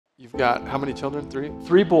You've got how many children? 3?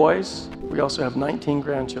 3 boys. We also have 19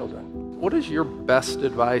 grandchildren. What is your best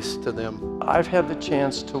advice to them? I've had the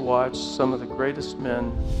chance to watch some of the greatest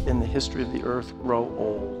men in the history of the earth grow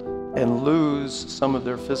old and lose some of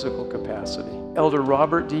their physical capacity. Elder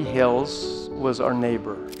Robert D. Hales was our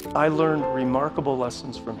neighbor. I learned remarkable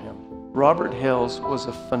lessons from him. Robert Hales was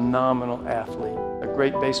a phenomenal athlete, a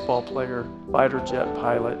great baseball player, fighter jet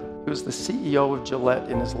pilot. He was the CEO of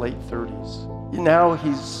Gillette in his late 30s. Now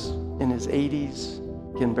he's in his 80s,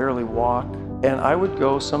 can barely walk. And I would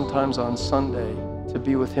go sometimes on Sunday to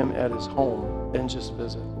be with him at his home and just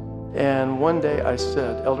visit. And one day I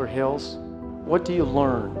said, Elder Hales, what do you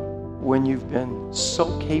learn when you've been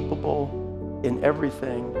so capable in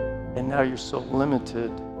everything and now you're so limited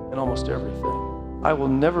in almost everything? I will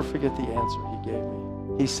never forget the answer he gave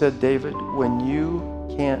me. He said, David, when you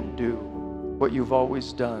can't do what you've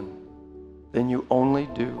always done, then you only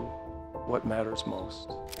do what matters most.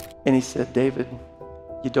 And he said, David,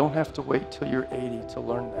 you don't have to wait till you're 80 to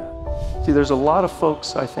learn that. See, there's a lot of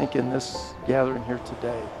folks, I think, in this gathering here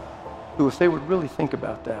today who, if they would really think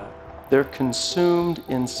about that, they're consumed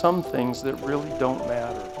in some things that really don't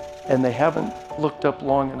matter. And they haven't looked up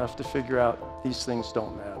long enough to figure out these things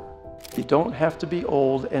don't matter. You don't have to be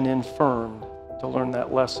old and infirm to learn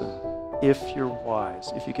that lesson if you're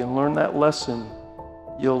wise. If you can learn that lesson,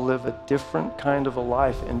 you'll live a different kind of a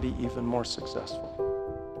life and be even more successful.